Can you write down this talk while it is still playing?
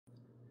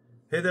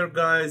Hey there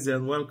guys,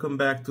 and welcome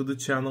back to the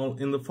channel.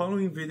 In the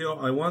following video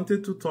I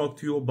wanted to talk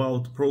to you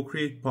about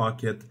Procreate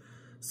Pocket.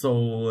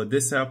 So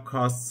this app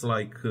costs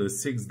like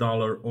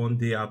 $6 on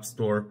the App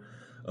Store,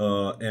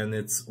 and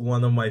it's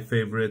one of my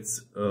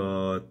favorites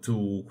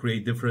to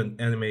create different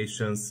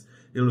animations,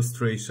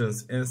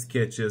 illustrations and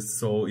sketches.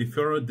 So if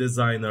you're a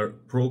designer,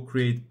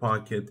 Procreate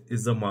Pocket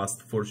is a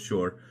must for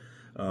sure.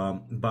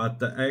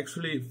 But I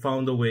actually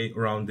found a way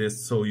around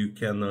this, so you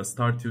can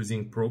start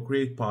using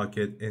Procreate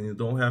Pocket and you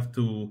don't have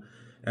to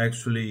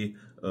actually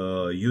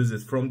use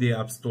it from the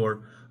App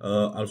Store.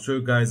 I'll show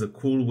you guys a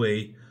cool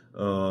way,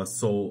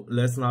 so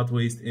let's not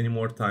waste any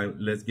more time.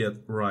 Let's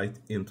get right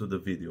into the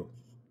video.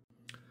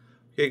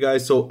 Okay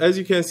guys, so as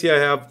you can see, I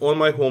have on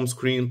my home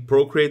screen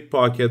Procreate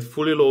Pocket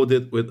fully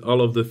loaded with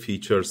all of the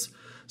features.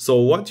 So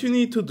what you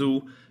need to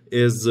do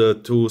is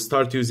to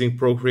start using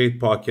Procreate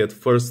Pocket,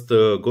 first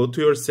go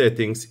to your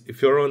settings.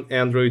 If you're on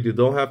Android, you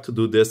don't have to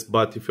do this,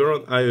 but if you're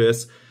on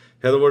iOS,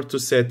 head over to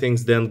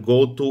settings, then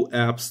go to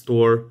App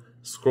Store,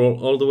 scroll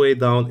all the way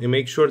down and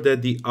make sure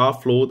that the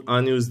offload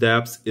unused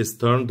apps is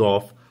turned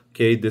off.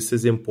 Okay, this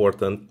is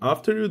important.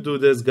 After you do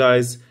this,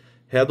 guys,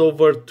 head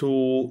over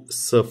to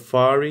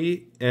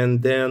Safari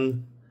and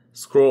then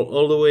scroll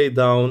all the way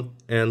down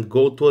and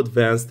go to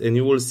advanced, and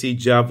you will see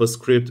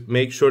JavaScript.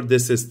 Make sure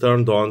this is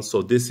turned on,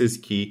 so this is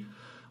key.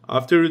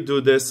 After you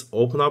do this,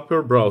 open up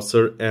your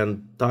browser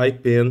and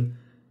type in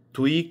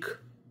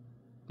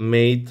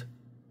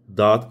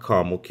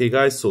tweakmate.com. okay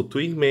guys, so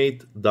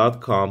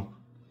tweakmate.com.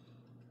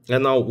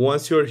 And now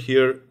once you're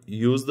here,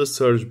 use the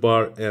search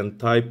bar and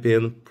type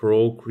in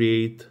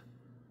Procreate.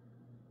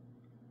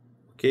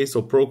 Okay,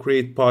 so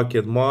Procreate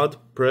Pocket mod,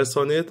 press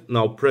on it.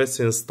 Now press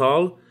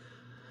install.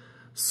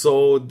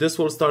 So this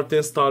will start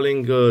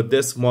installing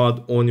this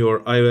mod on your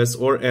iOS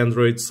or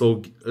Android.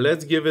 So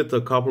let's give it a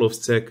couple of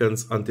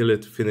seconds until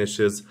it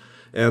finishes.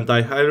 And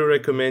I highly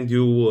recommend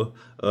you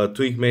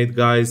Tweakmate,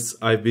 guys.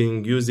 I've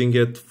been using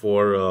it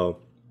for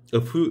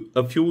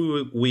a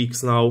few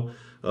weeks now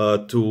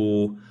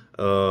to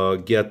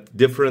get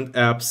different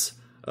apps,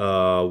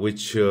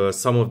 which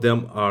some of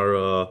them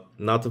are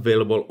not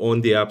available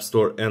on the App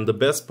Store. And the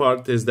best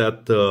part is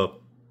that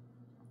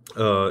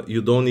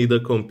you don't need a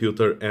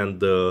computer,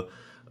 and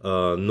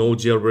no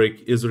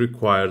jailbreak is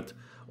required.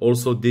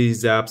 Also,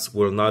 these apps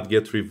will not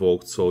get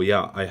revoked. So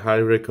yeah, I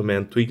highly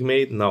recommend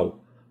Tweakmate. Now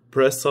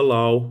press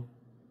allow,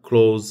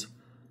 close,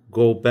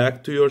 go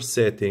back to your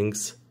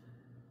settings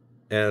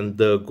and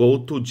go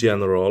to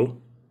general.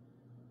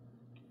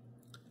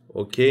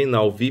 Okay,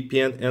 now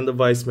VPN and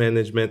device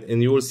management,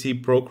 and you will see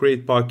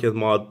Procreate Pocket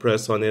mod.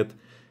 Press on it,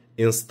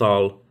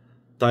 install,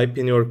 type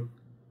in your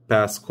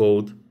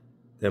passcode,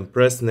 then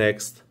press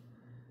next,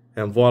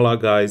 and voila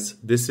guys,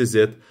 this is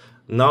it.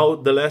 Now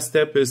the last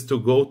step is to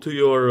go to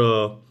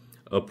your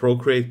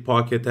Procreate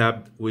Pocket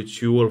app,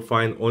 which you will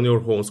find on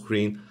your home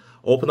screen.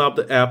 Open up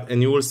the app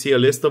and you will see a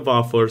list of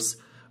offers.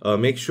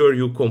 Make sure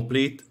you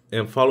complete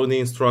and follow the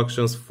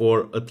instructions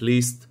for at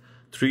least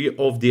 3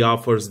 of the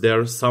offers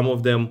there. Some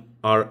of them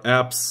are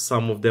apps,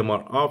 some of them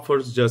are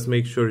offers. Just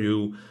make sure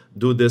you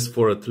do this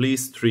for at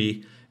least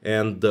 3,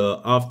 and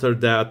after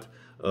that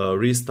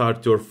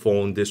restart your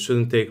phone. This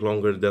shouldn't take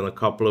longer than a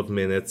couple of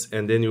minutes,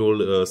 and then you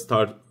will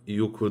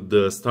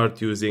could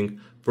start using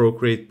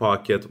Procreate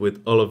Pocket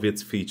with all of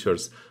its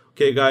features.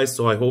 Okay guys,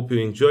 so I hope you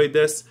enjoyed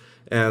this,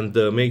 and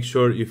make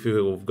sure if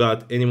you've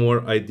got any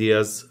more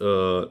ideas,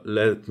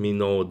 let me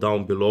know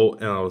down below,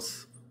 and I'll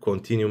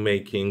continue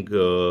making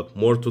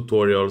more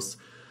tutorials.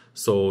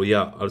 So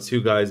yeah, I'll see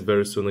you guys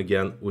very soon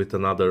again with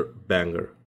another banger.